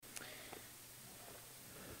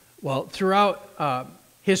Well, throughout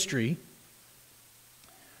history,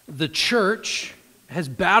 the church has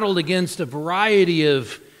battled against a variety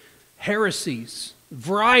of heresies, a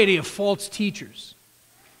variety of false teachers.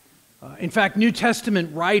 In fact, New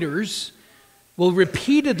Testament writers will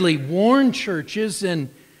repeatedly warn churches and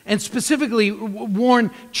specifically warn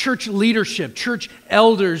church leadership, church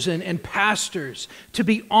elders and pastors to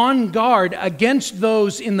be on guard against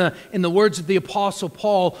those, in the words of the Apostle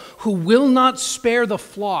Paul, who will not spare the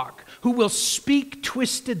flock, who will speak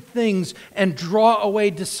twisted things and draw away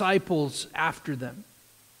disciples after them.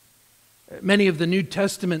 Many of the New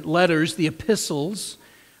Testament letters, the epistles,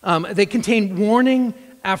 they contain warning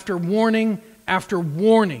after warning after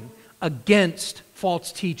warning against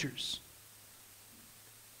false teachers.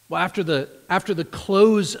 Well, after the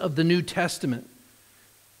close of the New Testament,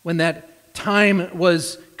 when that time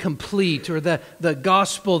was complete, or the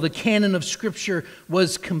gospel, the canon of Scripture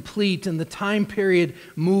was complete, and the time period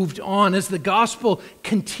moved on, as the gospel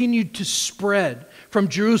continued to spread from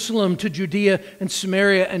Jerusalem to Judea and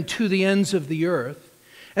Samaria and to the ends of the earth,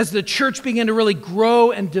 as the church began to really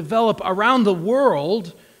grow and develop around the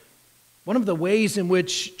world, one of the ways in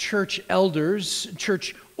which church elders,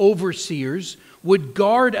 church overseers, would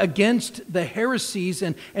guard against the heresies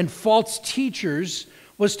and false teachers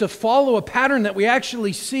was to follow a pattern that we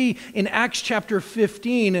actually see in Acts chapter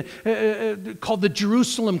 15 called the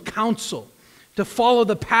Jerusalem Council. To follow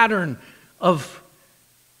the pattern of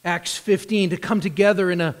Acts 15, to come together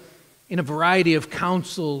in a variety of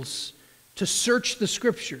councils to search the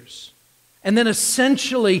Scriptures and then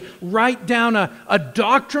essentially write down a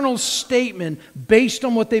doctrinal statement based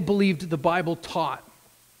on what they believed the Bible taught.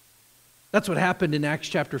 That's what happened in Acts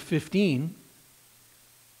chapter 15.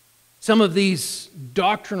 Some of these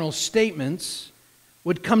doctrinal statements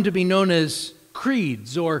would come to be known as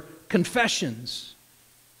creeds or confessions.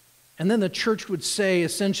 And then the church would say,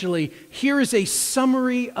 essentially, here is a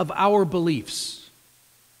summary of our beliefs.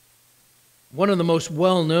 One of the most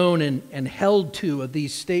well-known and held to of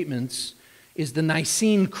these statements is the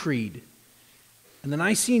Nicene Creed. And the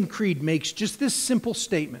Nicene Creed makes just this simple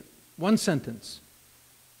statement, one sentence.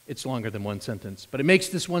 It's longer than one sentence, but it makes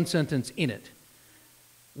this one sentence in it.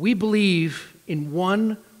 We believe in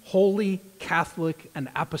one holy, Catholic, and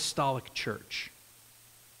apostolic church.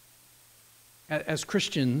 As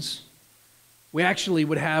Christians, we actually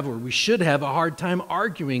would have, or we should have, a hard time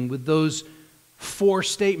arguing with those four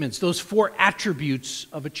statements, those four attributes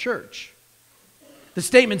of a church. The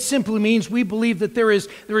statement simply means we believe that there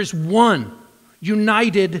is one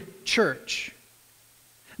united church.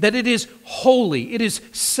 That it is holy, it is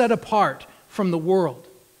set apart from the world.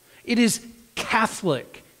 It is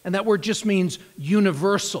Catholic, and that word just means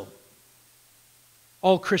universal.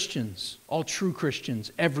 All Christians, all true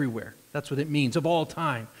Christians, everywhere, that's what it means, of all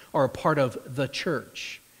time, are a part of the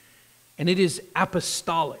church. And it is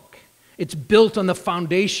apostolic. It's built on the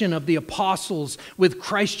foundation of the apostles, with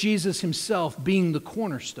Christ Jesus himself being the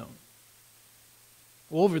cornerstone.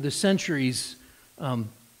 Well, over the centuries,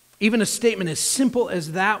 even a statement as simple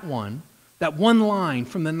as that one line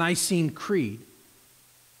from the Nicene Creed,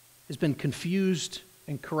 has been confused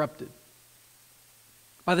and corrupted.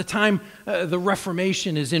 By the time the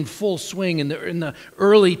Reformation is in full swing in the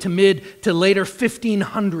early to mid to later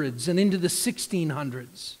 1500s and into the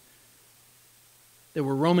 1600s, there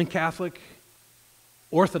were Roman Catholic,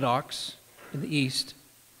 Orthodox in the East,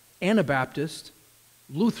 Anabaptist,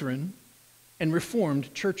 Lutheran, and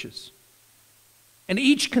Reformed churches. And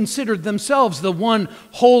each considered themselves the one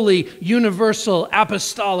holy, universal,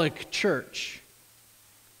 apostolic church.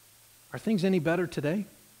 Are things any better today?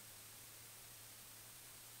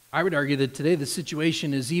 I would argue that today the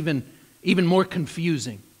situation is even more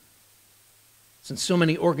confusing, since so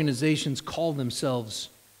many organizations call themselves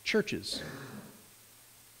churches.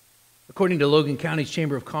 According to Logan County's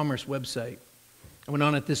Chamber of Commerce website, I went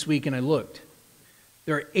on it this week and I looked.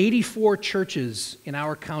 There are 84 churches in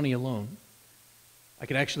our county alone. I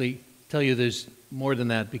could actually tell you there's more than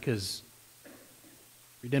that because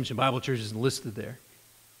Redemption Bible Church isn't listed there.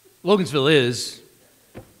 Logansville is,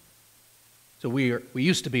 so we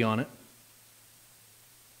used to be on it.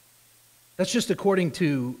 That's just according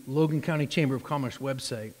to Logan County Chamber of Commerce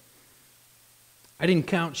website. I didn't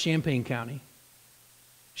count Champaign County,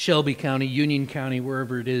 Shelby County, Union County,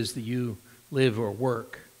 wherever it is that you live or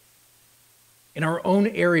work. In our own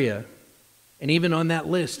area, and even on that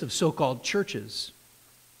list of so-called churches,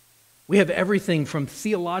 we have everything from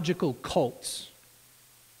theological cults,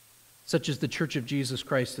 such as the Church of Jesus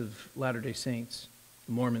Christ of Latter-day Saints,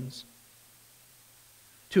 the Mormons,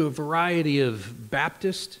 to a variety of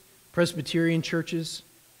Baptist, Presbyterian churches,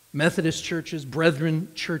 Methodist churches, Brethren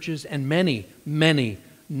churches, and many, many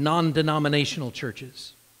non-denominational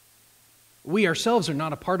churches. We ourselves are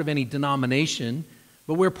not a part of any denomination,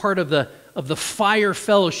 but we're part of the fire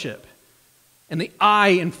fellowship. And the I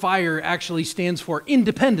in fire actually stands for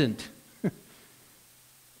independent.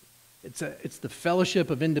 It's the Fellowship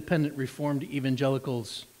of Independent Reformed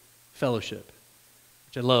Evangelicals Fellowship,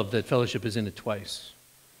 which I love that fellowship is in it twice.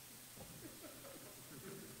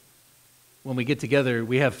 When we get together,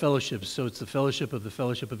 we have fellowships, so it's the Fellowship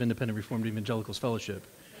of Independent Reformed Evangelicals Fellowship.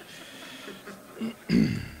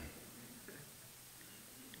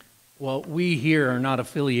 Well, we here are not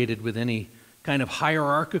affiliated with any kind of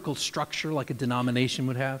hierarchical structure like a denomination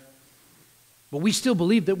would have. But we still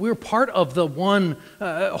believe that we're part of the one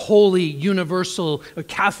holy, universal,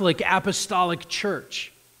 Catholic, apostolic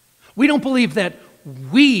church. We don't believe that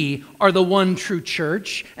we are the one true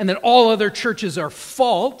church and that all other churches are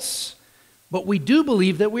false, but we do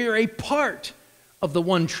believe that we are a part of the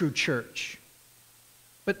one true church.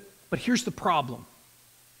 But here's the problem.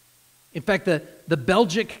 In fact, the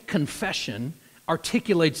Belgic Confession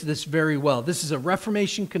articulates this very well. This is a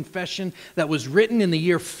Reformation confession that was written in the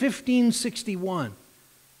year 1561,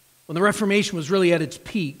 when the Reformation was really at its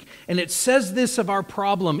peak. And it says this of our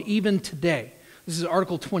problem even today. This is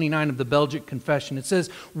Article 29 of the Belgic Confession. It says,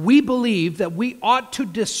 "We believe that we ought to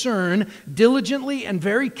discern diligently and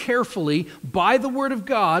very carefully by the Word of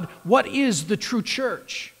God what is the true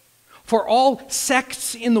church. For all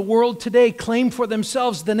sects in the world today claim for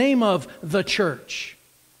themselves the name of the church."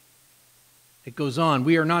 It goes on,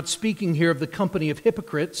 "We are not speaking here of the company of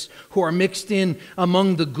hypocrites who are mixed in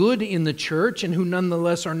among the good in the church and who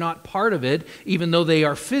nonetheless are not part of it, even though they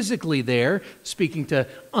are physically there," speaking to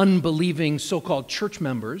unbelieving so-called church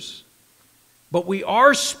members. "But we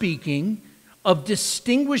are speaking of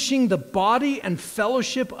distinguishing the body and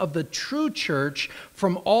fellowship of the true church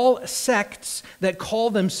from all sects that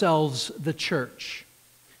call themselves the church."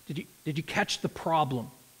 Did you catch the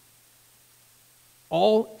problem?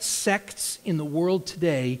 All sects in the world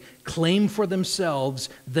today claim for themselves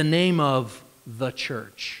the name of the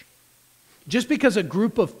church. Just because a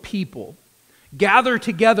group of people gather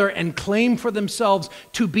together and claim for themselves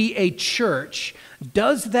to be a church,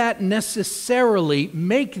 does that necessarily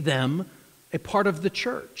make them a part of the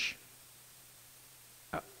church?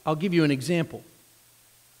 I'll give you an example.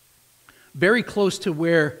 Very close to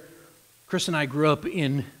where Chris and I grew up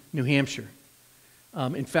in New Hampshire.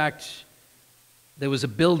 In fact, there was a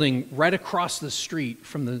building right across the street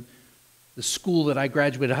from the school that I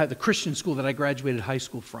graduated, the Christian school that I graduated high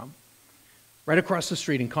school from. Right across the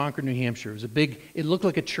street in Concord, New Hampshire. It looked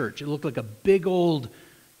like a church. It looked like a big old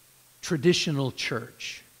traditional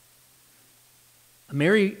church.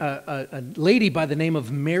 A lady by the name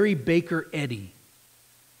of Mary Baker Eddy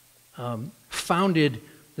founded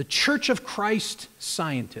the Church of Christ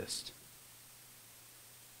Scientist.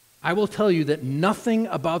 I will tell you that nothing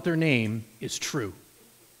about their name is true.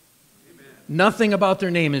 Amen. Nothing about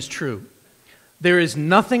their name is true. There is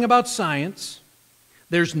nothing about science.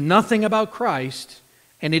 There's nothing about Christ,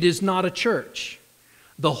 and it is not a church.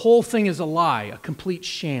 The whole thing is a lie, a complete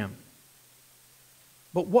sham.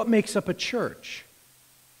 But what makes up a church?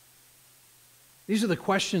 These are the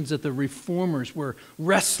questions that the reformers were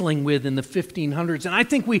wrestling with in the 1500s. And I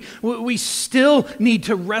think we still need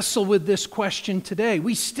to wrestle with this question today.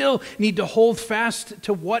 We still need to hold fast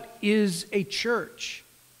to what is a church.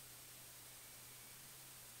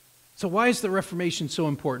 So why is the Reformation so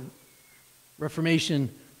important? Reformation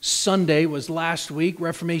Sunday was last week.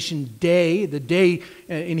 Reformation Day, the day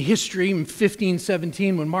in history in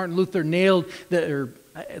 1517 when Martin Luther nailed or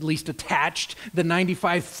at least attached the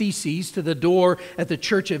 95 Theses to the door at the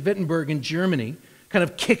church at Wittenberg in Germany, kind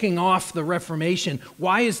of kicking off the Reformation.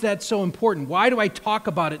 Why is that so important? Why do I talk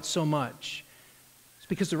about it so much? It's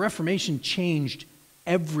because the Reformation changed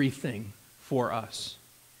everything for us.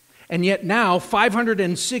 And yet now,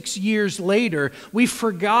 506 years later, we've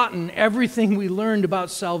forgotten everything we learned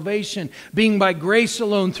about salvation, being by grace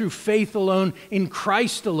alone, through faith alone, in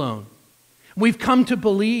Christ alone. We've come to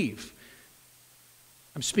believe.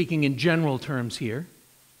 I'm speaking in general terms here.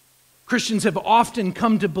 Christians have often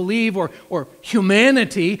come to believe, or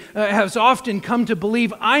humanity has often come to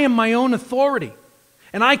believe, I am my own authority,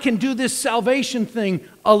 and I can do this salvation thing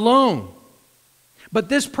alone. But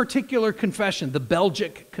this particular confession, the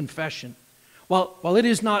Belgic Confession, while it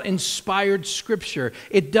is not inspired scripture,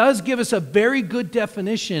 it does give us a very good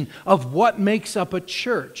definition of what makes up a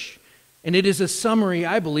church. And it is a summary,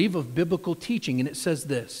 I believe, of biblical teaching. And it says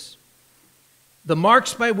this: "The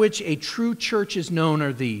marks by which a true church is known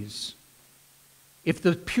are these. If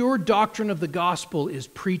the pure doctrine of the gospel is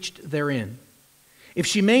preached therein, if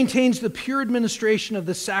she maintains the pure administration of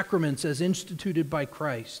the sacraments as instituted by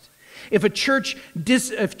Christ, if church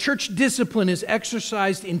discipline is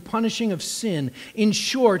exercised in punishing of sin, in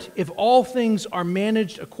short, if all things are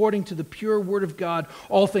managed according to the pure word of God,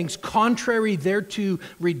 all things contrary thereto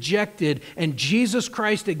rejected, and Jesus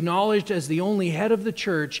Christ acknowledged as the only head of the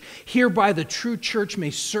church, hereby the true church may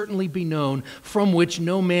certainly be known, from which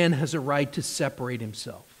no man has a right to separate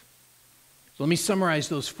himself. So let me summarize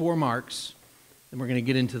those 4 marks, and we're going to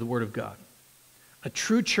get into the word of God. A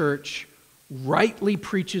true church rightly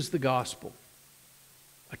preaches the gospel.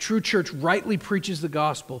 A true church rightly preaches the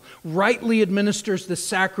gospel, rightly administers the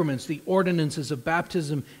sacraments, the ordinances of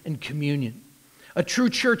baptism and communion. A true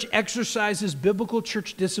church exercises biblical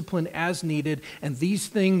church discipline as needed, and these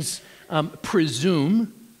things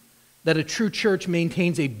presume that a true church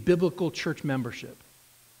maintains a biblical church membership.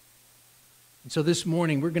 And so this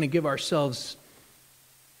morning we're going to give ourselves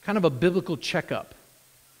kind of a biblical checkup.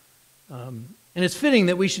 And it's fitting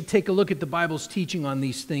that we should take a look at the Bible's teaching on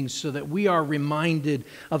these things so that we are reminded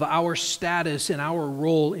of our status and our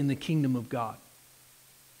role in the kingdom of God.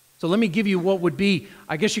 So let me give you what would be,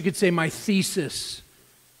 I guess you could say, my thesis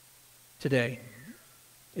today.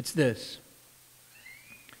 It's this: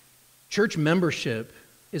 church membership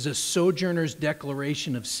is a sojourner's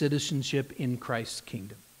declaration of citizenship in Christ's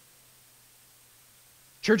kingdom.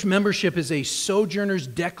 Church membership is a sojourner's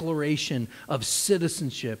declaration of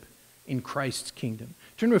citizenship in Christ's kingdom.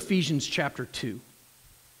 Turn to Ephesians chapter 2.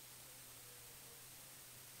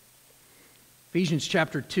 Ephesians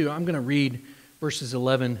chapter 2, I'm going to read verses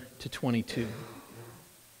 11 to 22.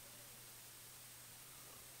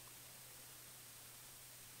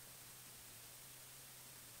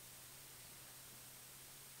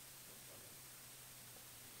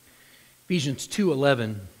 Ephesians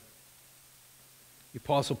 2:11. The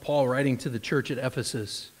Apostle Paul, writing to the church at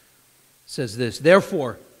Ephesus, says this: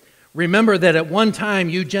 Therefore, remember that at one time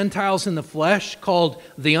you Gentiles in the flesh, called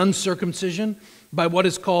the uncircumcision by what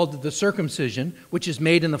is called the circumcision, which is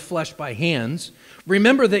made in the flesh by hands.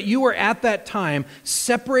 Remember that you were at that time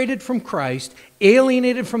separated from Christ,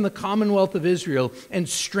 alienated from the commonwealth of Israel, and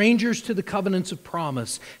strangers to the covenants of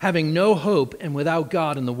promise, having no hope and without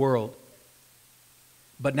God in the world.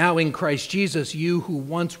 But now in Christ Jesus, you who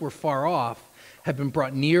once were far off have been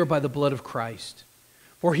brought near by the blood of Christ.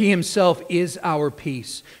 For he himself is our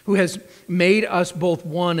peace, who has made us both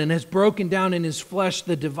one and has broken down in his flesh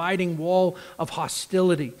the dividing wall of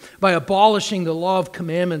hostility by abolishing the law of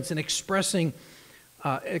commandments and expressed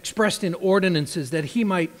in ordinances, that he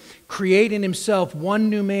might create in himself one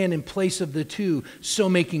new man in place of the two, so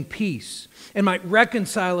making peace, and might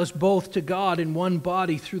reconcile us both to God in one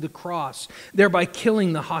body through the cross, thereby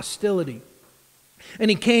killing the hostility.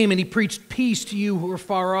 And he came and he preached peace to you who are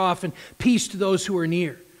far off and peace to those who are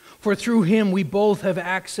near. For through him we both have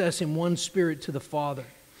access in one spirit to the Father.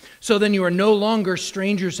 So then you are no longer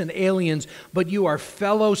strangers and aliens, but you are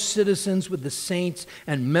fellow citizens with the saints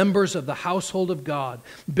and members of the household of God,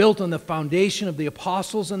 built on the foundation of the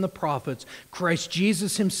apostles and the prophets, Christ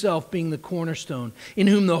Jesus himself being the cornerstone, in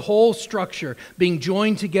whom the whole structure, being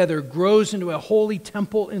joined together, grows into a holy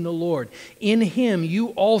temple in the Lord. In him you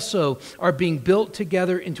also are being built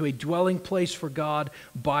together into a dwelling place for God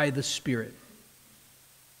by the Spirit.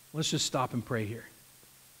 Let's just stop and pray here.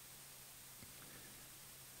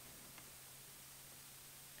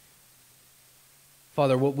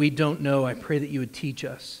 Father, what we don't know, I pray that you would teach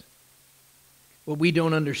us. What we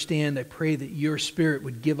don't understand, I pray that your Spirit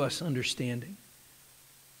would give us understanding.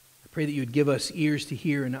 I pray that you would give us ears to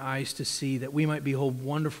hear and eyes to see, that we might behold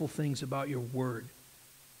wonderful things about your word,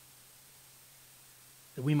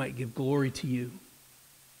 that we might give glory to you.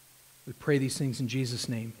 We pray these things in Jesus'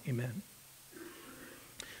 name. Amen.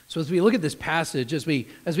 So as we look at this passage, as we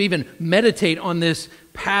even meditate on this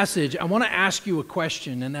passage, I want to ask you a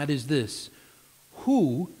question, and that is this: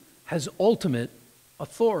 who has ultimate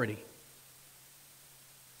authority?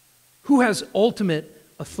 Who has ultimate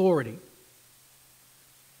authority?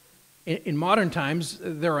 In modern times,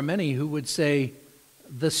 there are many who would say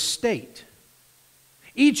the state.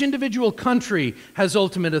 Each individual country has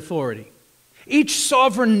ultimate authority. Each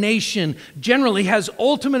sovereign nation generally has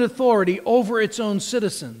ultimate authority over its own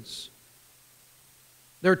citizens.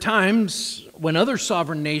 There are times when other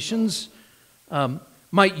sovereign nations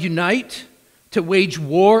might unite to wage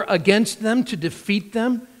war against them, to defeat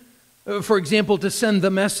them. For example, to send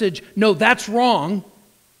the message, no, that's wrong,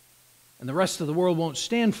 and the rest of the world won't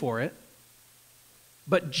stand for it.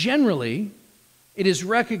 But generally, it is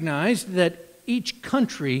recognized that each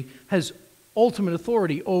country has ultimate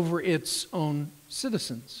authority over its own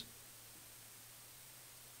citizens.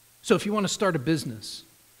 So if you want to start a business,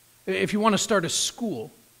 If you want to start a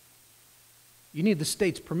school, you need the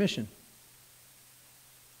state's permission.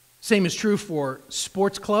 Same is true for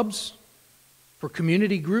sports clubs, for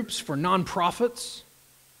community groups, for nonprofits.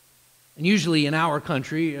 And usually in our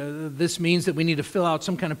country, this means that we need to fill out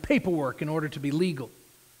some kind of paperwork in order to be legal.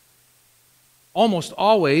 Almost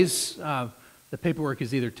always, the paperwork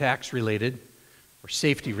is either tax-related or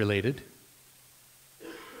safety-related.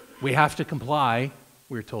 We have to comply,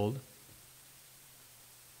 we're told.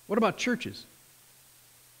 What about churches?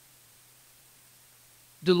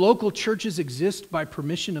 Do local churches exist by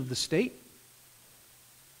permission of the state?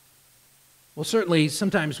 Well, certainly,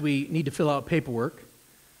 sometimes we need to fill out paperwork.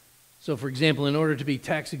 So, for example, in order to be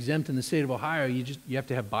tax exempt in the state of Ohio, you have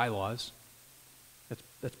to have bylaws.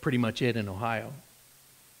 That's pretty much it in Ohio.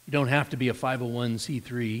 You don't have to be a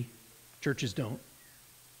 501c3. Churches don't.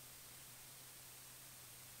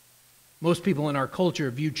 Most people in our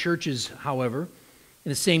culture view churches, however, in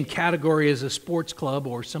the same category as a sports club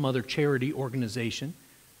or some other charity organization.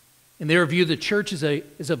 In their view, the church is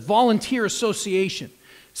a volunteer association,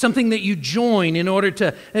 something that you join in order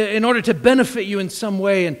to benefit you in some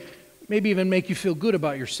way and maybe even make you feel good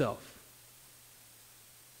about yourself.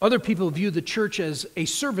 Other people view the church as a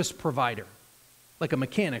service provider, like a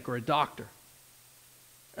mechanic or a doctor,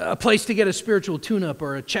 a place to get a spiritual tune-up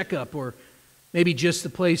or a checkup, or maybe just the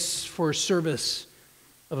place for a service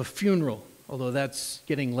of a funeral, although that's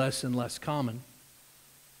getting less and less common.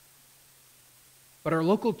 But are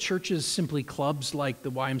local churches simply clubs like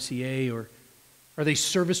the YMCA, or are they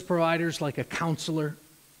service providers like a counselor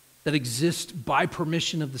that exist by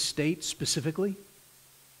permission of the state specifically?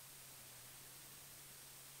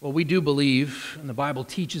 Well, we do believe, and the Bible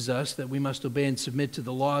teaches us, that we must obey and submit to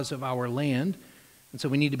the laws of our land. And so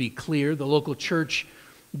we need to be clear, the local church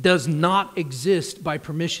does not exist by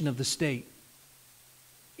permission of the state.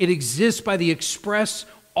 It exists by the express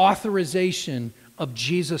authorization of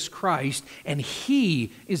Jesus Christ, and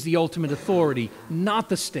He is the ultimate authority, not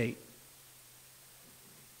the state.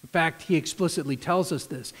 In fact, He explicitly tells us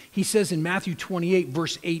this. He says in Matthew 28,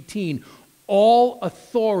 verse 18, "All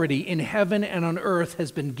authority in heaven and on earth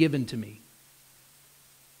has been given to me."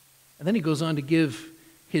 And then He goes on to give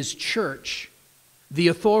His church the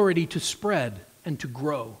authority to spread and to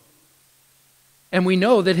grow. And we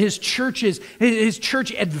know that His church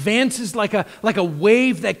advances like a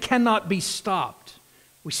wave that cannot be stopped.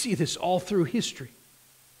 We see this all through history.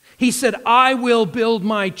 He said, "I will build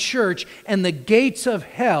my church, and the gates of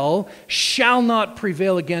hell shall not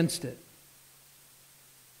prevail against it."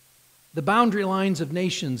 The boundary lines of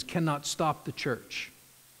nations cannot stop the church,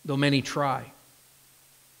 though many try.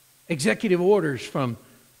 Executive orders from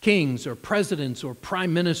kings or presidents or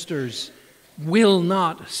prime ministers will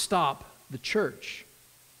not stop the church.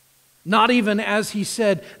 Not even, as He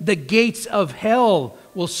said, the gates of hell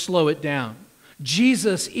will slow it down.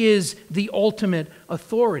 Jesus is the ultimate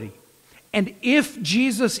authority. And if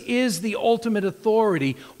Jesus is the ultimate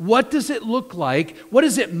authority, what does it look like? What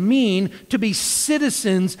does it mean to be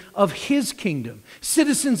citizens of His kingdom?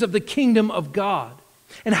 Citizens of the kingdom of God.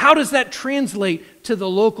 And how does that translate to the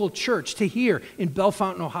local church, to here in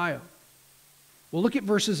Bellefontaine, Ohio? Well, look at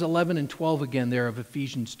verses 11 and 12 again there of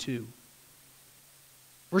Ephesians 2.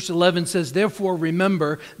 Verse 11 says, "Therefore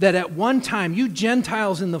remember that at one time you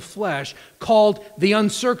Gentiles in the flesh, called the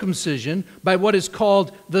uncircumcision by what is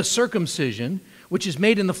called the circumcision, which is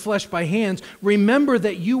made in the flesh by hands, remember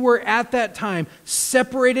that you were at that time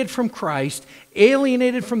separated from Christ,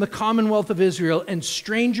 alienated from the commonwealth of Israel, and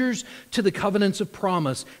strangers to the covenants of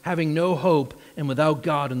promise, having no hope and without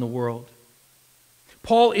God in the world."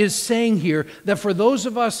 Paul is saying here that for those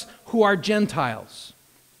of us who are Gentiles,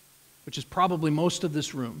 which is probably most of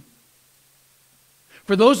this room,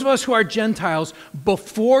 for those of us who are Gentiles,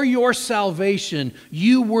 before your salvation,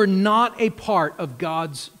 you were not a part of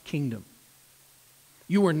God's kingdom.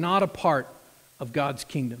 You were not a part of God's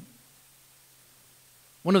kingdom.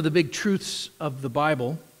 One of the big truths of the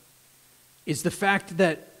Bible is the fact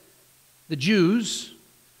that the Jews,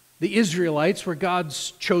 the Israelites, were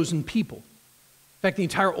God's chosen people. In fact, the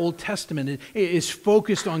entire Old Testament is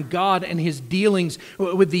focused on God and His dealings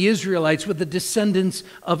with the Israelites, with the descendants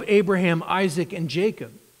of Abraham, Isaac, and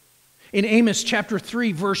Jacob. In Amos chapter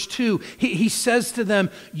 3, verse 2, he says to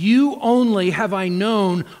them, "You only have I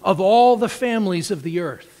known of all the families of the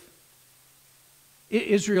earth."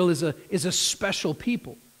 Israel is a special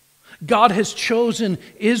people. God has chosen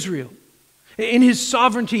Israel. In His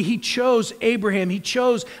sovereignty, He chose Abraham, He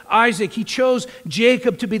chose Isaac, He chose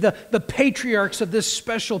Jacob to be the patriarchs of this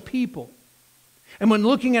special people. And when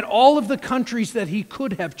looking at all of the countries that He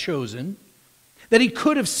could have chosen, that He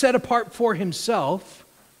could have set apart for Himself,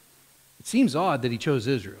 it seems odd that He chose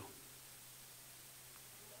Israel.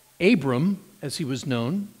 Abram, as he was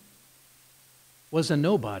known, was a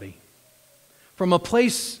nobody from a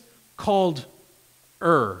place called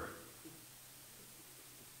Ur.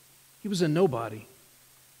 He was a nobody.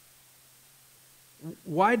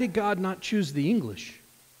 Why did God not choose the English?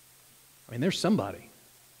 I mean, there's somebody.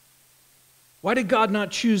 Why did God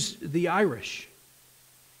not choose the Irish?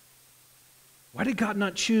 Why did God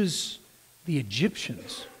not choose the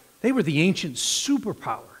Egyptians? They were the ancient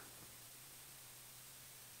superpower.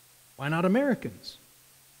 Why not Americans?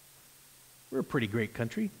 We're a pretty great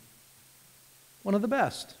country. One of the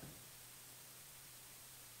best.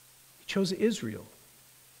 He chose Israel.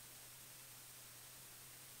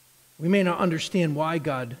 We may not understand why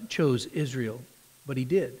God chose Israel, but he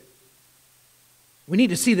did. We need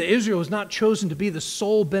to see that Israel was not chosen to be the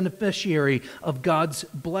sole beneficiary of God's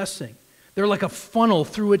blessing. They're like a funnel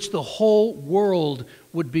through which the whole world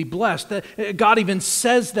would be blessed. God even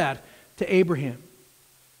says that to Abraham.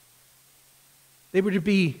 They were to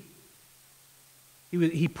be,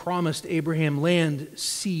 he promised Abraham land,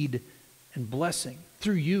 seed, and blessing.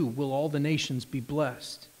 Through you will all the nations be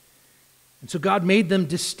blessed. And so God made them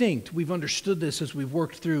distinct. We've understood this as we've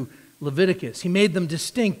worked through Leviticus. He made them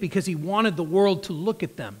distinct because he wanted the world to look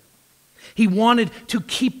at them. He wanted to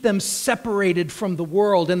keep them separated from the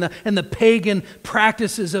world and the pagan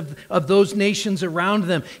practices of those nations around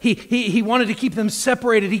them. He wanted to keep them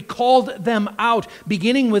separated. He called them out,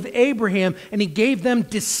 beginning with Abraham, and he gave them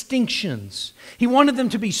distinctions. He wanted them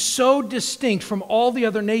to be so distinct from all the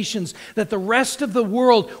other nations that the rest of the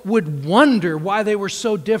world would wonder why they were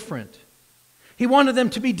so different. He wanted them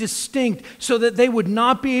to be distinct so that they would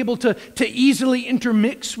not be able to easily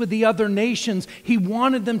intermix with the other nations. He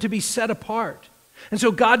wanted them to be set apart. And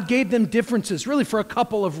so God gave them differences, really for a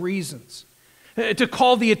couple of reasons. To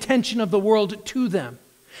call the attention of the world to them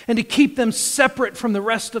and to keep them separate from the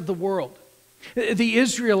rest of the world. The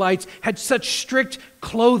Israelites had such strict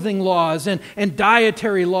clothing laws and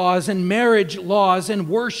dietary laws and marriage laws and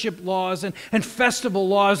worship laws and festival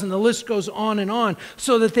laws, and the list goes on,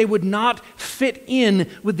 so that they would not fit in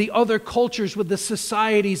with the other cultures, with the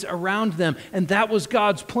societies around them. And that was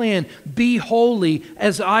God's plan. Be holy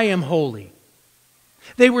as I am holy.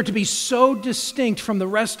 They were to be so distinct from the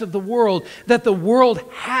rest of the world that the world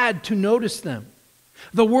had to notice them.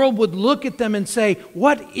 The world would look at them and say,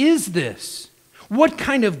 "What is this? What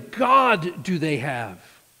kind of God do they have?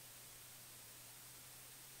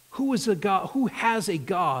 Who is a God? Who has a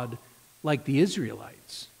God like the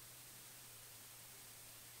Israelites?"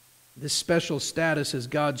 This special status as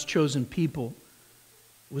God's chosen people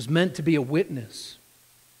was meant to be a witness.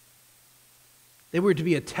 They were to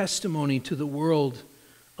be a testimony to the world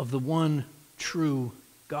of the one true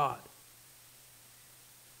God.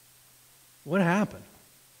 What happened?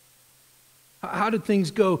 How did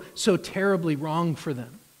things go so terribly wrong for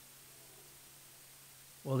them?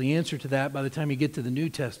 Well, the answer to that, by the time you get to the New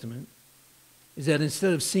Testament, is that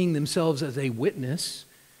instead of seeing themselves as a witness,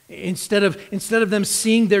 instead of them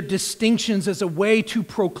seeing their distinctions as a way to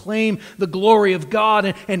proclaim the glory of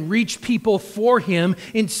God and reach people for him,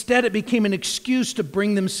 instead it became an excuse to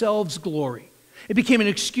bring themselves glory. It became an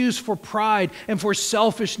excuse for pride and for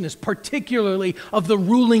selfishness, particularly of the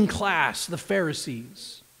ruling class, the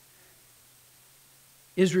Pharisees.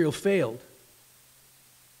 Israel failed.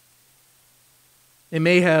 They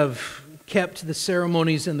may have kept the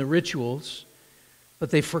ceremonies and the rituals,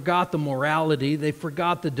 but they forgot the morality. They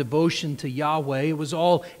forgot the devotion to Yahweh. It was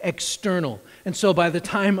all external. And so by the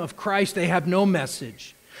time of Christ, they have no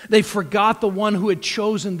message. They forgot the one who had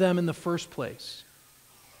chosen them in the first place.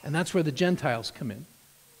 And that's where the Gentiles come in.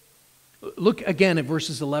 Look again at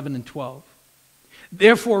verses 11 and 12.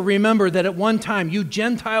 Therefore, remember that at one time you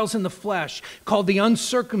Gentiles in the flesh, called the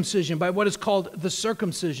uncircumcision by what is called the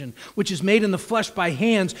circumcision, which is made in the flesh by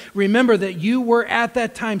hands, remember that you were at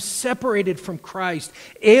that time separated from Christ,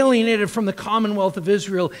 alienated from the commonwealth of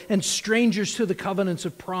Israel, and strangers to the covenants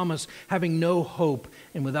of promise, having no hope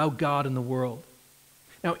and without God in the world.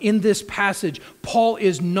 Now, in this passage, Paul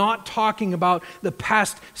is not talking about the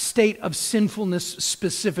past state of sinfulness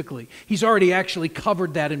specifically. He's already actually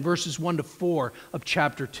covered that in verses 1 to 4 of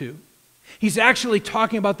chapter 2. He's actually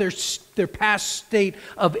talking about their past state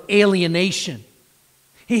of alienation.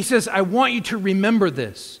 He says, I want you to remember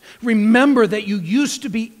this. Remember that you used to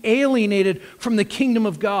be alienated from the kingdom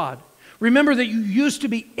of God. Remember that you used to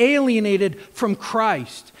be alienated from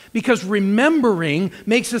Christ. Because remembering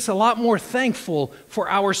makes us a lot more thankful for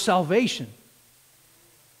our salvation.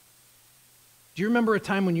 Do you remember a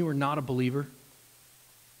time when you were not a believer?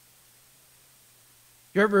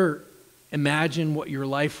 You ever imagine what your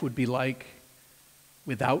life would be like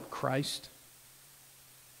without Christ?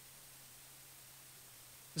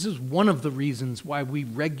 This is one of the reasons why we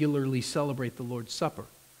regularly celebrate the Lord's Supper,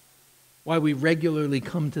 why we regularly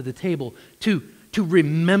come to the table to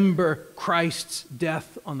remember Christ's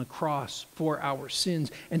death on the cross for our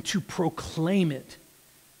sins and to proclaim it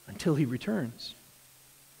until he returns.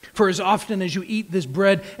 For as often as you eat this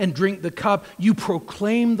bread and drink the cup, you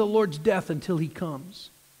proclaim the Lord's death until he comes.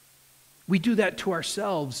 We do that to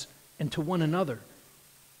ourselves and to one another.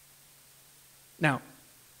 Now,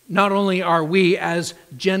 not only are we as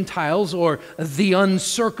Gentiles, or the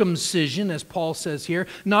uncircumcision, as Paul says here,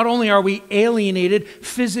 not only are we alienated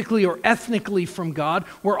physically or ethnically from God,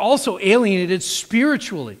 we're also alienated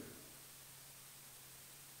spiritually.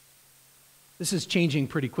 This is changing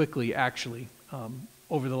pretty quickly, actually,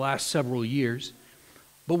 over the last several years.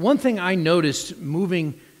 But one thing I noticed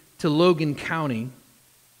moving to Logan County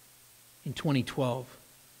in 2012,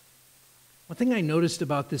 one thing I noticed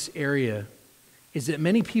about this area is that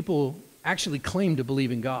many people actually claim to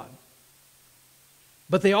believe in God.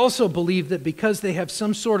 But they also believe that because they have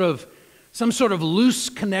some sort of loose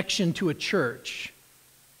connection to a church,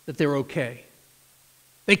 that they're okay.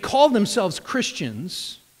 They call themselves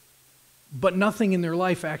Christians, but nothing in their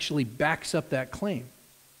life actually backs up that claim.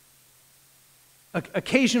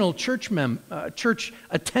 Occasional church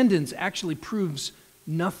attendance actually proves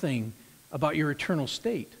nothing about your eternal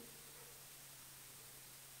state.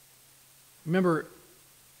 Remember,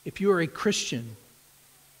 if you are a Christian,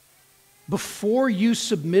 before you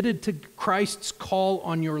submitted to Christ's call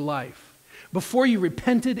on your life, before you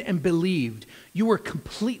repented and believed, you were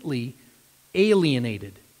completely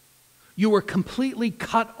alienated. You were completely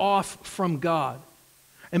cut off from God.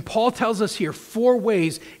 And Paul tells us here 4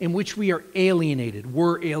 ways in which we are alienated.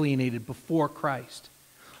 We're alienated before Christ.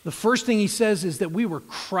 The first thing he says is that we were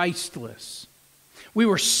Christless. We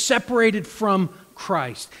were separated from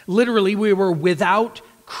Christ. Literally, we were without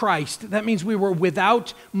Christ. That means we were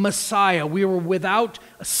without Messiah. We were without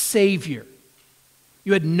a Savior.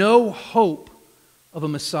 You had no hope of a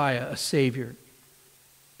Messiah, a Savior.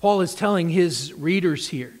 Paul is telling his readers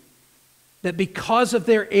here that because of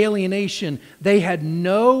their alienation, they had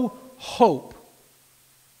no hope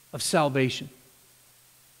of salvation.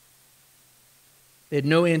 They had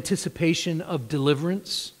no anticipation of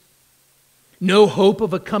deliverance. No hope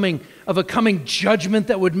of a coming judgment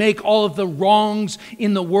that would make all of the wrongs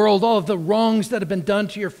in the world, all of the wrongs that have been done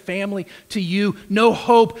to your family, to you. No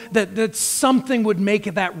hope that something would make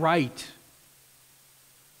that right.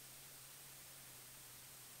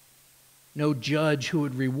 No judge who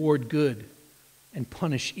would reward good and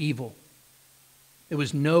punish evil. There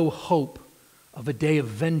was no hope of a day of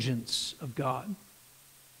vengeance of God.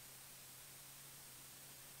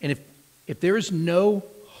 And if there is no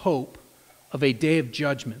hope of a day of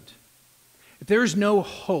judgment, if there is no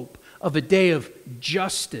hope of a day of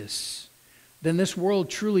justice, then this world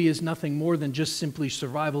truly is nothing more than just simply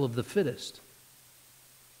survival of the fittest.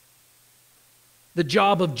 The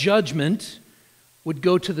job of judgment would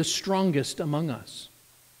go to the strongest among us.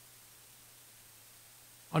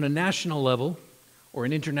 On a national level or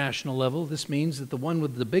an international level, this means that the one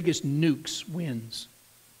with the biggest nukes wins.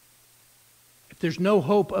 If there's no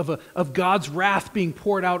hope of God's wrath being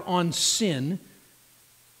poured out on sin,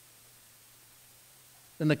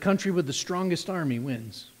 then the country with the strongest army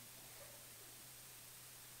wins.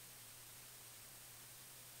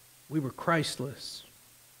 We were Christless.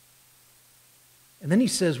 And then he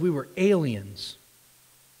says we were aliens.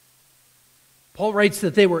 Paul writes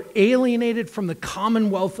that they were alienated from the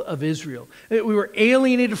commonwealth of Israel. We were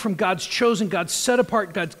alienated from God's chosen, God's set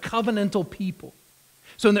apart, God's covenantal people.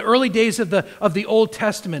 So in the early days of the Old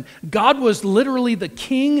Testament, God was literally the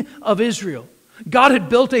king of Israel. God had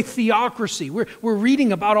built a theocracy. We're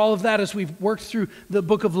reading about all of that as we've worked through the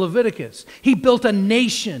book of Leviticus. He built a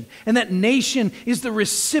nation, and that nation is the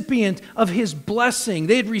recipient of his blessing.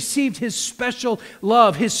 They had received his special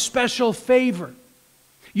love, his special favor.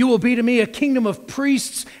 You will be to me a kingdom of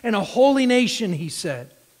priests and a holy nation, he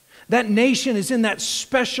said. That nation is in that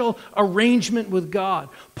special arrangement with God.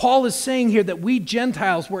 Paul is saying here that we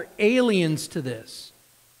Gentiles were aliens to this.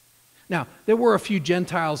 Now, there were a few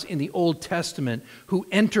Gentiles in the Old Testament who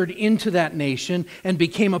entered into that nation and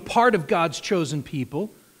became a part of God's chosen people.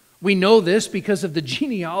 We know this because of the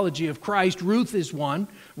genealogy of Christ. Ruth is one,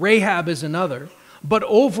 Rahab is another. But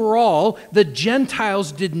overall, the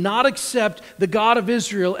Gentiles did not accept the God of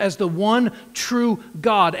Israel as the one true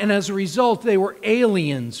God. And as a result, they were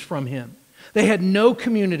aliens from him. They had no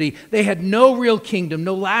community. They had no real kingdom,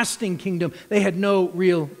 no lasting kingdom. They had no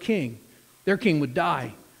real king. Their king would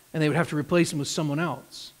die, and they would have to replace him with someone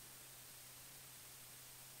else.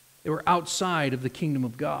 They were outside of the kingdom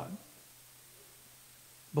of God.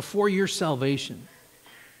 Before your salvation,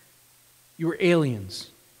 You were aliens,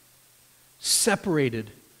 separated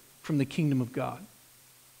from the kingdom of God.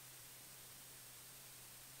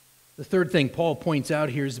 The third thing Paul points out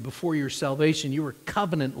here is that before your salvation, you were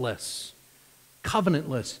covenantless.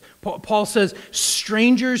 Covenantless. Paul says,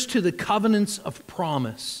 strangers to the covenants of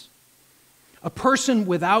promise. A person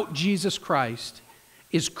without Jesus Christ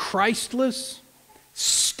is Christless,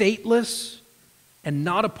 stateless, and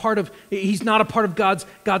he's not a part of God's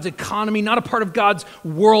economy, not a part of God's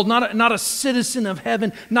world, not a citizen of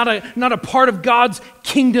heaven, not a part of God's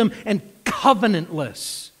kingdom, and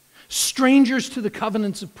covenantless. Strangers to the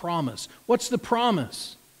covenants of promise. What's the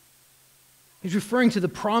promise? He's referring to the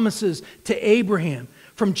promises to Abraham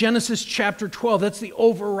from Genesis chapter 12. That's the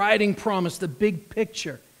overriding promise, the big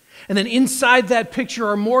picture. And then inside that picture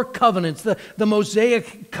are more covenants, the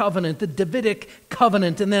Mosaic covenant, the Davidic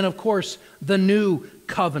covenant, and then, of course, the new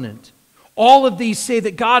covenant. All of these say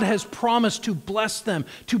that God has promised to bless them,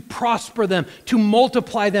 to prosper them, to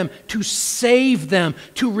multiply them, to save them,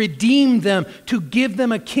 to redeem them, to give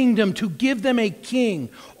them a kingdom, to give them a king.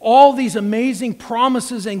 All these amazing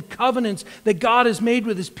promises and covenants that God has made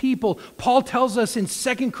with his people. Paul tells us in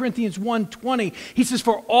 2 Corinthians 1:20, he says,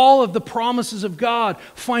 for all of the promises of God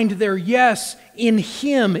find their yes in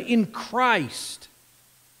him, in Christ.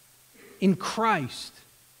 In Christ.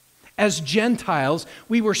 As Gentiles,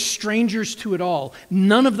 we were strangers to it all.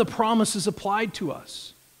 None of the promises applied to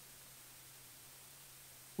us.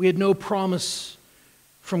 We had no promise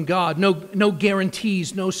from God, no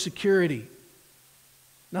guarantees, no security.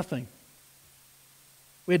 Nothing.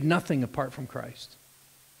 We had nothing apart from Christ.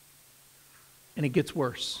 And it gets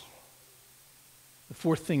worse. The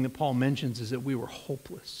fourth thing that Paul mentions is that we were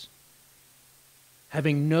hopeless,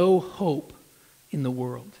 having no hope in the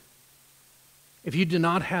world. If you do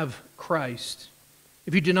not have Christ,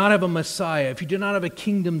 if you do not have a Messiah, if you do not have a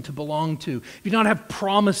kingdom to belong to, if you do not have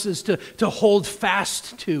promises to hold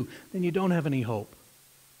fast to, then you don't have any hope.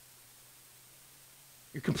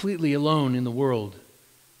 You're completely alone in the world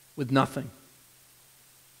with nothing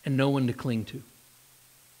and no one to cling to.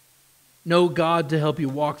 No God to help you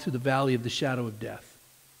walk through the valley of the shadow of death.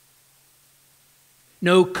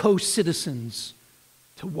 No co-citizens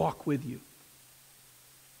to walk with you,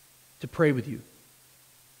 to pray with you,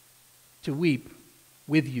 to weep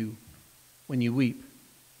with you when you weep,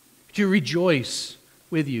 to rejoice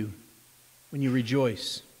with you when you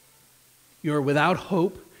rejoice. You are without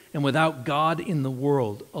hope and without God in the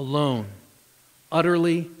world, alone,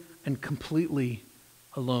 utterly and completely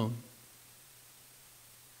alone.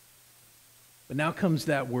 But now comes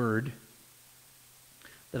that word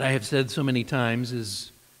that I have said so many times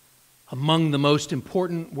is among the most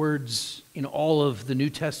important words in all of the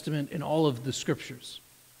New Testament, in all of the Scriptures.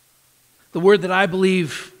 The word that I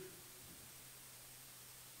believe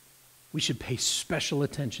we should pay special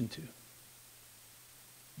attention to.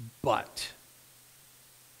 But.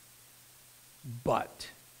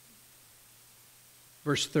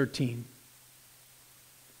 Verse 13.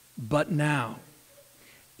 But now,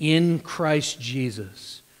 in Christ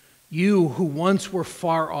Jesus, you who once were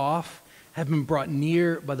far off have been brought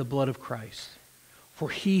near by the blood of Christ. For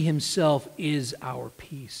he himself is our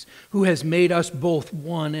peace, who has made us both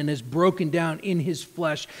one and has broken down in his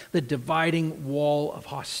flesh the dividing wall of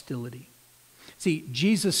hostility. See,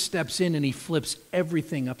 Jesus steps in and he flips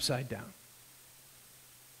everything upside down.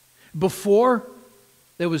 Before,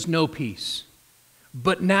 there was no peace.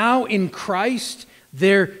 But now in Christ,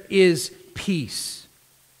 there is peace.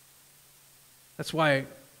 That's why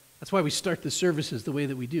we start the services the way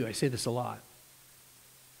that we do. I say this a lot.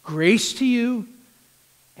 Grace to you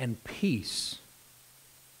and peace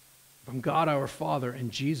from God our Father and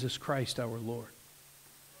Jesus Christ our Lord.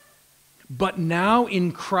 But now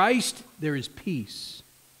in Christ there is peace.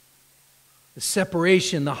 The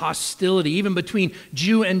separation, the hostility, even between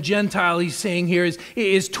Jew and Gentile, he's saying here,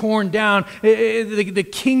 is torn down. The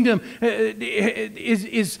kingdom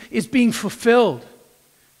is being fulfilled.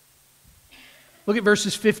 Look at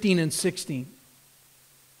verses 15 and 16.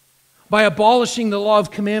 By abolishing the law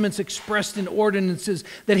of commandments expressed in ordinances,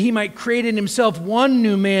 that he might create in himself one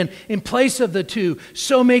new man in place of the two,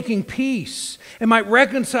 so making peace, and might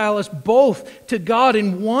reconcile us both to God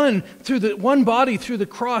in one body through the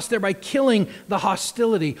cross, thereby killing the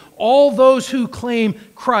hostility. All those who claim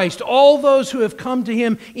Christ, all those who have come to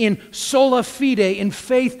him in sola fide, in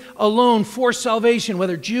faith alone for salvation,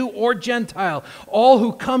 whether Jew or Gentile, all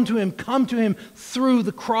who come to him through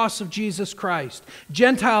the cross of Jesus Christ.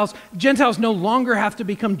 Gentiles no longer have to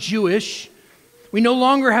become Jewish. We no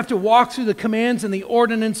longer have to walk through the commands and the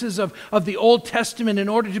ordinances of the Old Testament in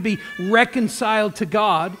order to be reconciled to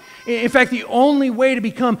God. In fact, the only way to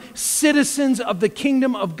become citizens of the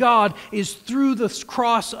kingdom of God is through the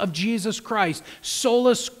cross of Jesus Christ.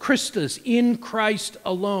 Solus Christus, in Christ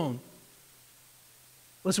alone.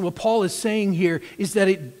 Listen, what Paul is saying here is that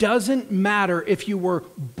it doesn't matter if you were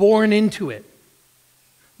born into it.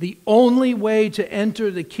 The only way to enter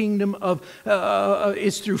the kingdom of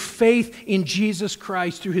is through faith in Jesus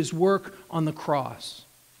Christ, through his work on the cross.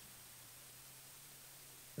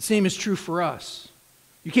 The same is true for us.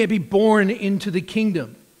 You can't be born into the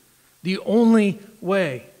kingdom. The only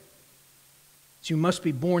way is you must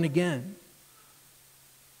be born again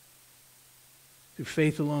through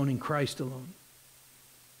faith alone in Christ alone.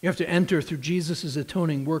 You have to enter through Jesus'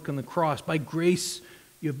 atoning work on the cross. By grace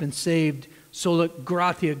you have been saved. Sola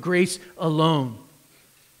gratia, grace alone.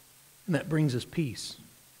 And that brings us peace.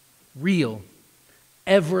 Real,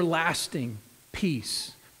 everlasting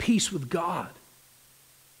peace. Peace with God.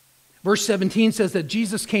 Verse 17 says that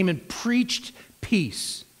Jesus came and preached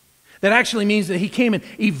peace. That actually means that he came and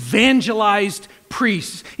evangelized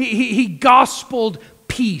peace. He gospeled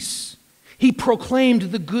peace. He proclaimed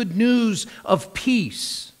the good news of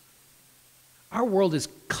peace. Our world is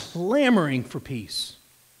clamoring for peace.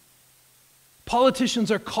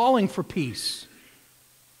 Politicians are calling for peace.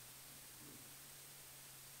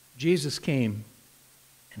 Jesus came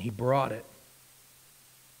and he brought it.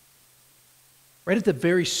 Right at the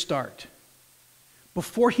very start,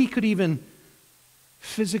 before he could even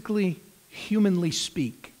physically, humanly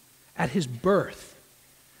speak, at his birth,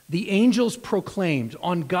 the angels proclaimed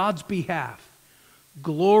on God's behalf,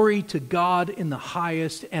 "Glory to God in the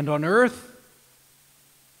highest, and on earth,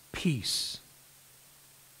 peace."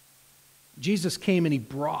 Jesus came and he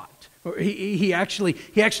brought, or he actually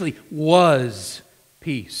was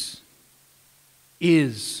peace,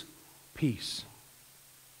 is peace.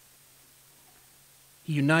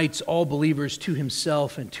 He unites all believers to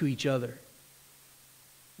himself and to each other.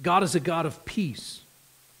 God is a God of peace.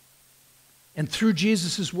 And through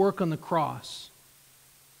Jesus' work on the cross,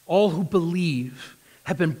 all who believe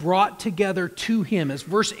have been brought together to him, as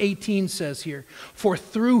verse 18 says here. For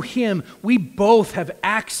through him we both have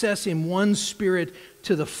access in one Spirit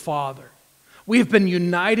to the Father. We have been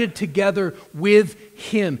united together with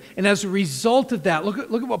him. And as a result of that, look at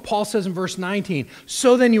what Paul says in verse 19.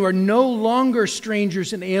 So then you are no longer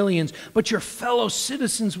strangers and aliens, but you're fellow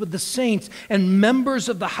citizens with the saints and members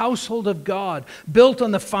of the household of God, built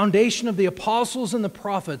on the foundation of the apostles and the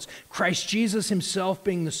prophets, Christ Jesus himself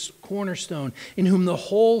being the cornerstone, in whom the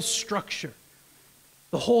whole structure,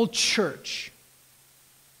 the whole church,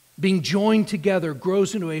 being joined together,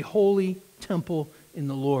 grows into a holy temple in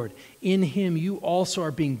the Lord. In him you also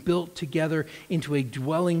are being built together into a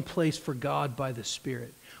dwelling place for God by the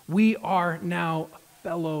Spirit. We are now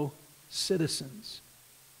fellow citizens.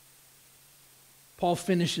 Paul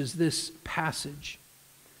finishes this passage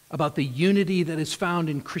about the unity that is found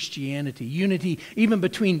in Christianity, unity even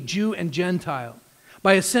between Jew and Gentile,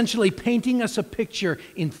 by essentially painting us a picture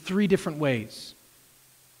in three different ways.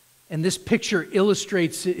 And this picture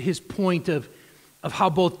illustrates his point of how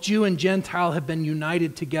both Jew and Gentile have been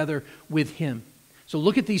united together with him. So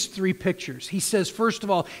look at these three pictures. He says, first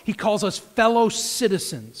of all, he calls us fellow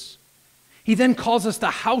citizens. He then calls us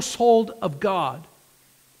the household of God.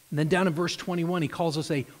 And then down in verse 21, he calls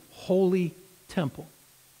us a holy temple.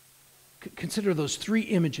 Consider those three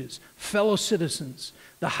images: fellow citizens,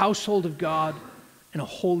 the household of God, and a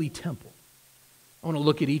holy temple. I want to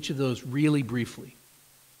look at each of those really briefly.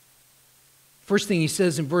 First thing he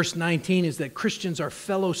says in verse 19 is that Christians are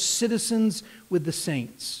fellow citizens with the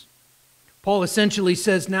saints. Paul essentially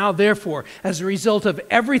says, now therefore, as a result of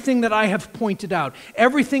everything that I have pointed out,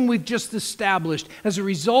 everything we've just established, as a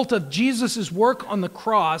result of Jesus' work on the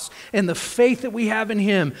cross and the faith that we have in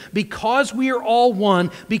him, because we are all one,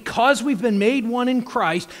 because we've been made one in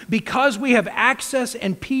Christ, because we have access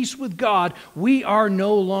and peace with God, we are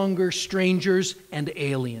no longer strangers and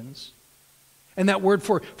aliens. And that word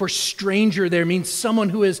for stranger there means someone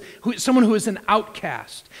who is an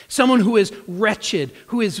outcast, someone who is wretched,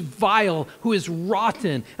 who is vile, who is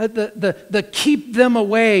rotten, the keep them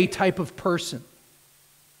away type of person.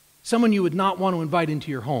 Someone you would not want to invite into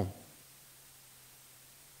your home.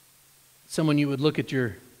 Someone you would look at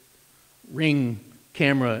your Ring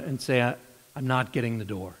camera and say, I'm not getting the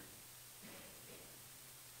door.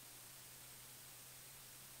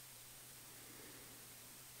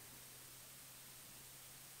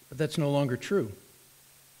 But that's no longer true.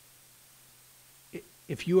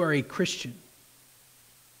 If you are a Christian,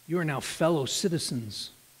 you are now fellow citizens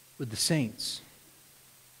with the saints.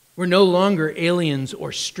 We're no longer aliens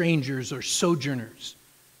or strangers or sojourners.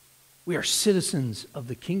 We are citizens of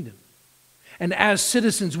the kingdom. And as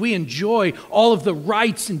citizens, we enjoy all of the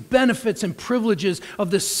rights and benefits and privileges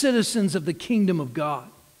of the citizens of the kingdom of God.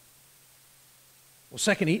 Well,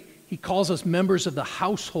 second, he calls us members of the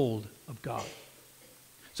household of God.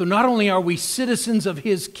 So not only are we citizens of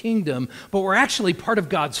his kingdom, but we're actually part of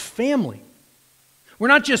God's family. We're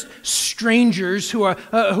not just strangers who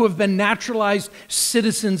have been naturalized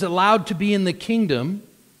citizens allowed to be in the kingdom.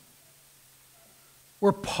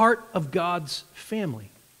 We're part of God's family.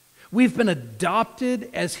 We've been adopted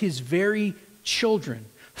as his very children,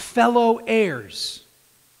 fellow heirs,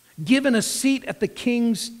 given a seat at the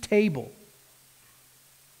king's table.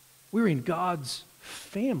 We're in God's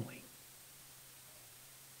family.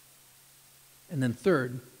 And then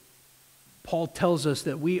third, Paul tells us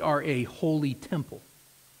that we are a holy temple.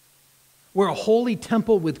 We're a holy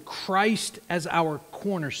temple with Christ as our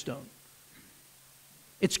cornerstone.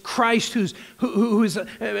 It's Christ who's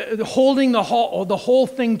holding the whole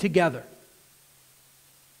thing together.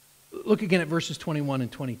 Look again at verses 21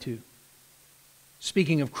 and 22.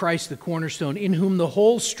 Speaking of Christ, the cornerstone, in whom the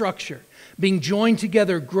whole structure, being joined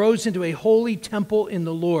together, grows into a holy temple in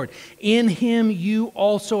the Lord. In him you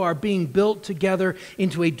also are being built together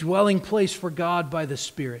into a dwelling place for God by the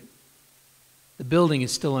Spirit. The building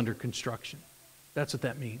is still under construction. That's what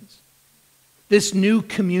that means. This new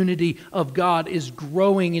community of God is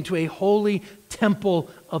growing into a holy temple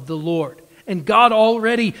of the Lord. And God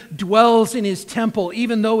already dwells in his temple,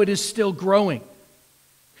 even though it is still growing.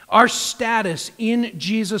 Our status in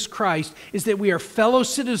Jesus Christ is that we are fellow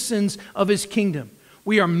citizens of his kingdom.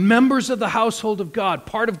 We are members of the household of God,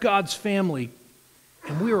 part of God's family,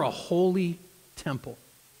 and we are a holy temple.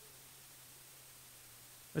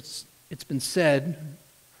 It's been said,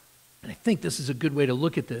 and I think this is a good way to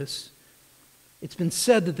look at this, it's been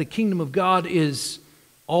said that the kingdom of God is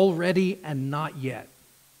already and not yet.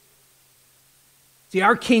 See,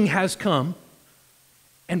 our King has come,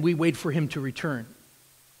 and we wait for him to return.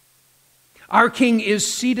 Our King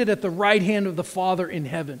is seated at the right hand of the Father in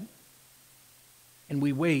heaven, and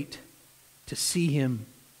we wait to see him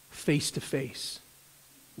face to face,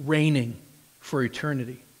 reigning for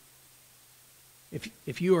eternity.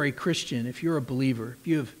 If you are a Christian, if you're a believer, if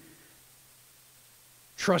you have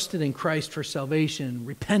trusted in Christ for salvation,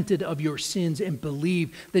 repented of your sins, and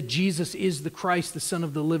believe that Jesus is the Christ, the Son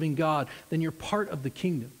of the living God, then you're part of the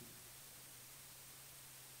kingdom.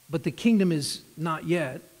 But the kingdom is not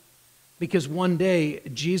yet, because one day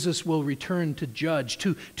Jesus will return to judge,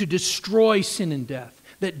 to destroy sin and death,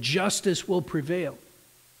 that justice will prevail,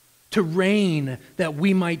 to reign that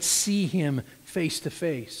we might see him face to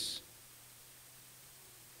face.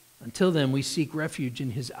 Until then, we seek refuge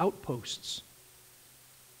in his outposts,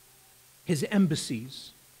 his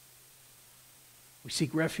embassies. We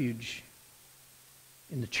seek refuge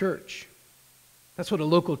in the church. That's what a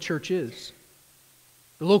local church is.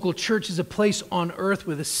 The local church is a place on earth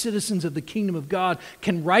where the citizens of the kingdom of God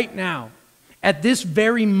can right now, at this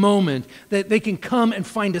very moment, that they can come and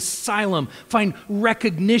find asylum, find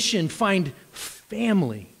recognition, find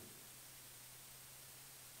family.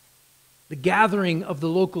 The gathering of the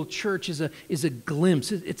local church is a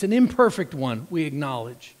glimpse. It's an imperfect one, we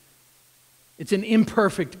acknowledge. It's an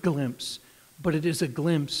imperfect glimpse, but it is a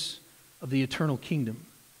glimpse of the eternal kingdom.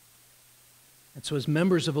 And so as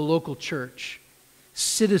members of a local church,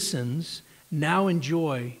 citizens now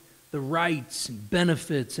enjoy the rights and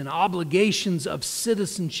benefits and obligations of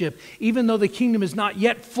citizenship, even though the kingdom is not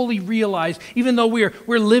yet fully realized, even though we're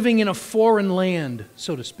living in a foreign land,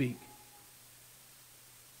 so to speak.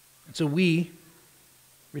 And so we,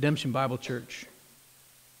 Redemption Bible Church,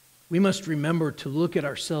 we must remember to look at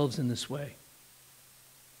ourselves in this way,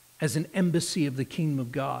 as an embassy of the kingdom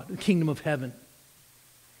of God, the kingdom of heaven,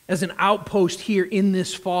 as an outpost here in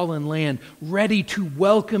this fallen land, ready to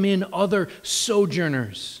welcome in other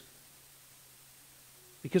sojourners,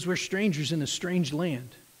 because we're strangers in a strange land.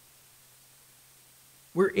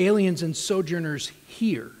 We're aliens and sojourners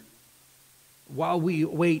here while we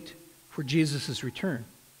wait for Jesus' return.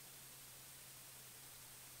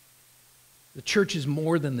 The church is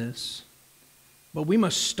more than this, but we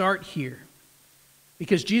must start here,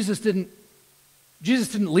 because Jesus didn't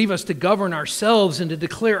leave us to govern ourselves and to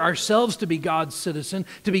declare ourselves to be God's citizen,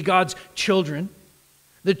 to be God's children.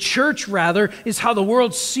 The church, rather, is how the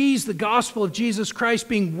world sees the gospel of Jesus Christ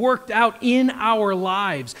being worked out in our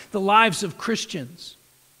lives, the lives of Christians.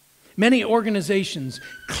 Many organizations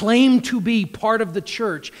claim to be part of the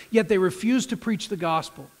church, yet they refuse to preach the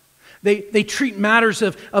gospel. They treat matters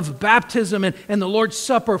of baptism and the Lord's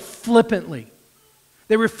Supper flippantly.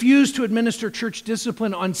 They refuse to administer church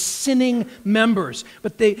discipline on sinning members,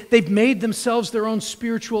 but they've made themselves their own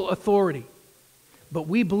spiritual authority. But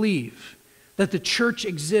we believe that the church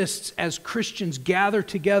exists as Christians gather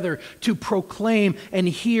together to proclaim and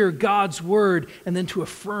hear God's word and then to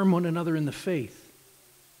affirm one another in the faith.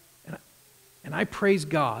 And I praise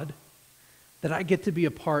God that I get to be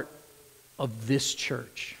a part of this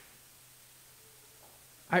church.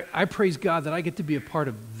 I praise God that I get to be a part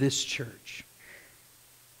of this church.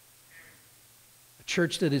 A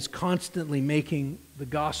church that is constantly making the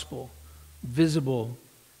gospel visible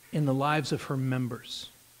in the lives of her members.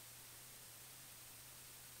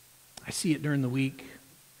 I see it during the week.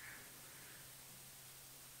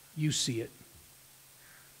 You see it.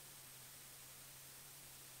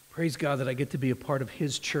 Praise God that I get to be a part of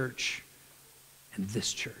His church and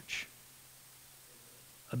this church.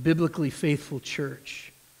 A biblically faithful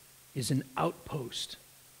church is an outpost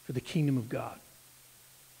for the kingdom of God.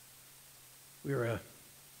 We're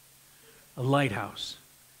a lighthouse,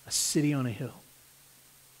 a city on a hill,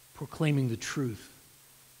 proclaiming the truth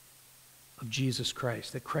of Jesus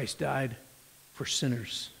Christ, that Christ died for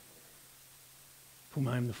sinners, whom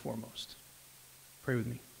I am the foremost. Pray with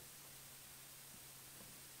me.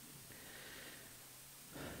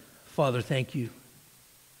 Father, thank you.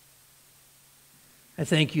 I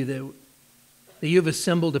thank you that you have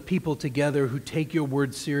assembled a people together who take your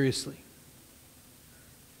word seriously,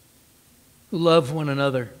 who love one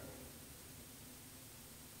another,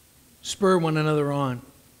 spur one another on,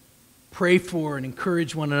 pray for and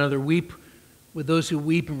encourage one another, weep with those who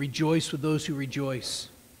weep and rejoice with those who rejoice.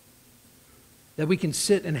 That we can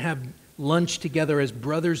sit and have lunch together as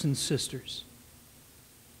brothers and sisters.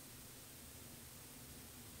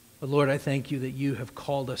 But Lord, I thank you that you have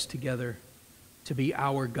called us together to be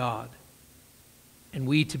our God and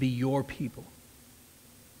we to be your people.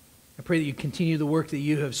 I pray that you continue the work that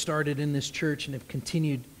you have started in this church and have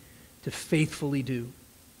continued to faithfully do.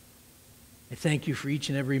 I thank you for each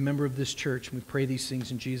and every member of this church, and we pray these things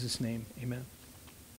in Jesus' name. Amen.